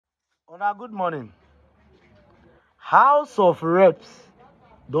Una good morning. House of Reps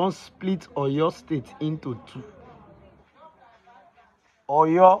don't split Oyo State into two.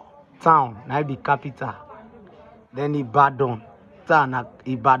 Oyo town na be capital. Then Ibadan town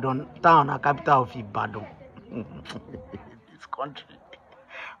na capital of Ibadan. This country.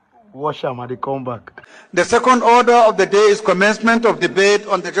 Wash am and they come back. The second order of the day is commencement of debate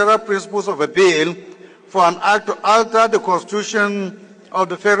on the general principles of a bill for an act to alter the Constitution of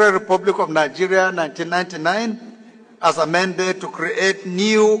the Federal Republic of Nigeria 1999 as amended to create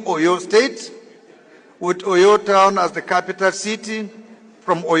new Oyo State with Oyo Town as the capital city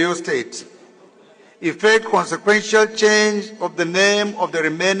from Oyo State. Effect consequential change of the name of the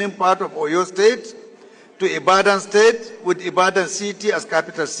remaining part of Oyo State to Ibadan State with Ibadan City as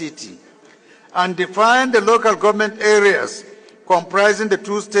capital city, and define the local government areas comprising the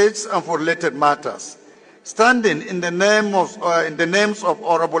two states and for related matters, standing in the names of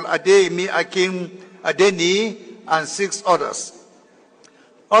Honorable Adeyemi Akin Adeni and 6 others.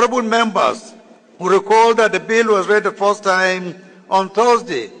 Honorable members who recall that the bill was read the first time on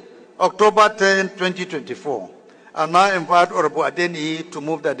Thursday, October 10, 2024. I now invite Honorable Adeni to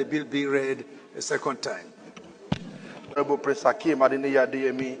move that the bill be read a second time. Honorable Prince Hakeem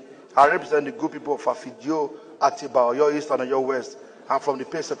Adeyemi, I represent the good people of Afidio, Atiba, Oyo East and Oyo West, and from the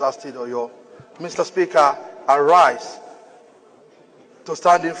Payseta State, Oyo. Mr. Speaker, I rise to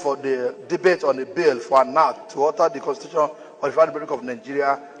stand in for the debate on the bill for an act to alter the Constitution of the Federal Republic of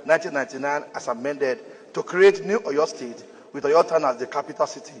Nigeria 1999 as amended to create new Oyo State with Oyo Town as the capital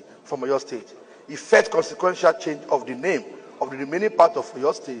city from Oyo State. Effect consequential change of the name of the remaining part of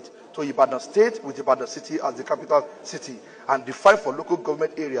Oyo State to Ibadan State with Ibadan City as the capital city, and define for local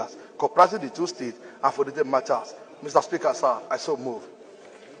government areas comprising the two states and for related matters. Mr. Speaker, sir, I so move.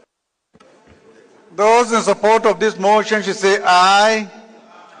 Those in support of this motion should say aye.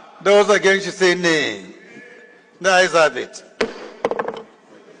 Those against should say nay. The ayes have it.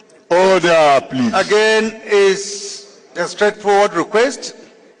 Order, please. Again is a straightforward request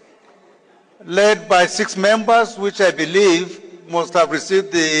led by 6 members, which I believe must have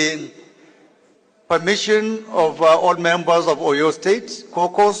received the permission of all members of Oyo State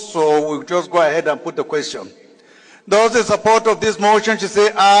caucus, so we'll just go ahead and put the question. Those in support of this motion should say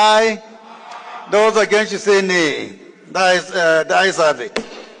aye. Those against should say nay. The ayes have it.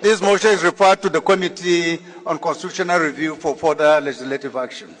 This motion is referred to the Committee on Constitutional Review for further legislative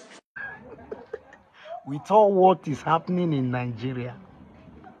action. With all what is happening in Nigeria,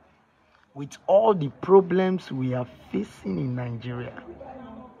 with all the problems we are facing in Nigeria,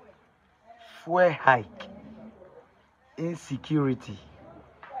 fuel hike, insecurity,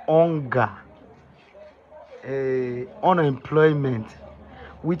 hunger, unemployment,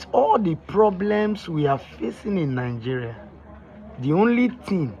 with all the problems we are facing in Nigeria, the only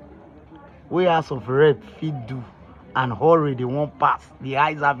thing we House of Rep fit do and hurry they won't pass, the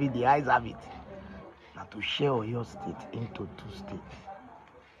eyes have it, now to share Oyo State into 2 states.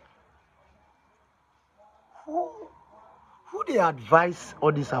 Who they advise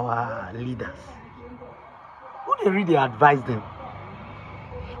all these our leaders? Who they really advise them?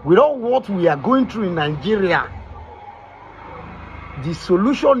 With all what we are going through in Nigeria, the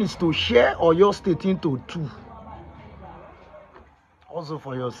solution is to share Oyo State into 2. Also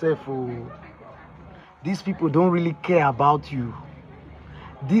for yourself, oh, these people don't really care about you.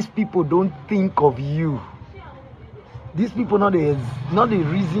 These people don't think of you. These people not the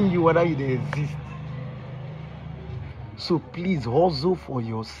reason you whether you they exist. So please hustle for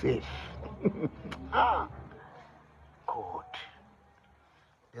yourself. God.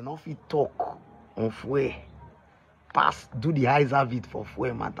 They not fit talk on fuel. Pass, do the eyes have it for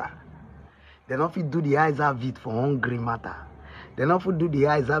fuel matter. They not fit do the eyes have it for hungry matter. They not fit do the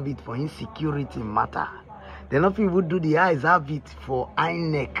eyes have it for insecurity matter. They not fit do the eyes have it for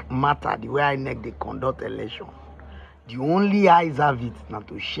INEC matter, the way INEC they conduct election. The only eyes have it now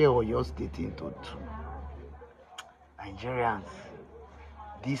to share Oyo State into 2. Nigerians,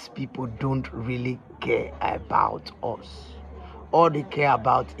 these people don't really care about us. All they care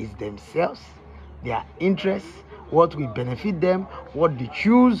about is themselves, their interests, what will benefit them, what they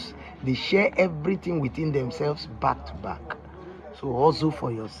choose. They share everything within themselves back to back. So also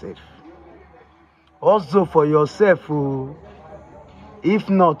for yourself. Also for yourself. Oh. If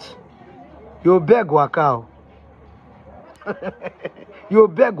not, you beg waka. You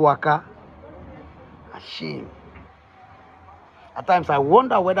beg waka. A shame. At times I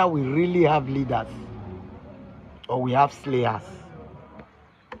wonder whether we really have leaders or we have slayers.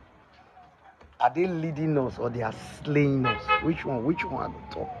 Are they leading us or they are slaying us? Which one to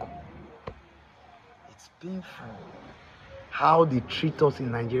talk? It's painful. how they treat us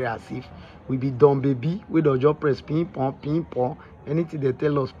in Nigeria as if we be dumb baby. We don't just press ping pong. Anything they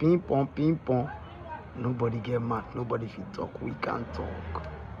tell us, ping pong. Nobody get mad. Nobody fit talk. We can't talk.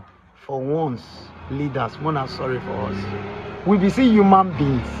 For once, leaders, Mona sorry for us. We be see human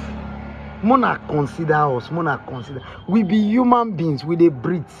beings. Mona consider us. We be human beings. We they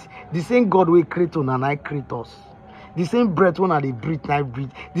breathe. The same God we create on and I create us. The same breath when they breathe, I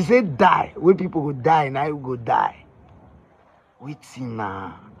breathe. The same die when people go die and I go die. Waiting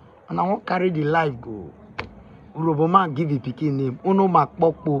now. And I won't carry the life go. Uroboman give a picking name. Uno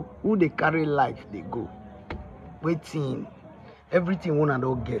Makpokpo. Who they carry life, they go. Waiting. Everything one and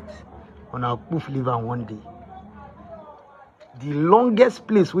all get. On our poof liver one day. The longest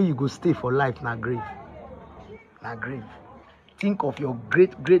place where you go stay for life na grave. Na grave. Think of your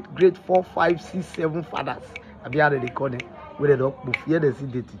great 4, 5, 6, 7 fathers. I be how they call them. Where they don't poof. Here they see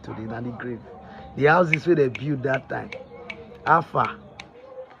dirty today na the grave. The houses where they built that time. How far?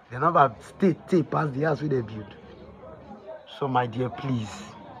 They never stay past the house where they built. So my dear, please,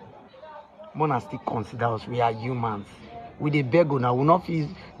 Mona still consider us. We are humans. We dey beg una. We will not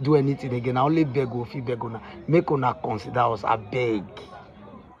do anything again. I only beg we feel beg una. Make una consider us. I beg.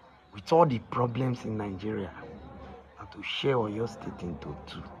 With all the problems in Nigeria, and to share Oyo State into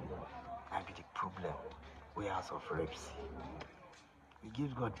two, that be the problem. We House of Reps. We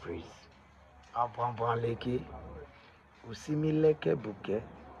give God praise. Abwambwan leke, usimi leke buke,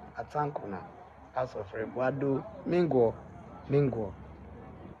 atankuna. House of Reps. Wado mingo.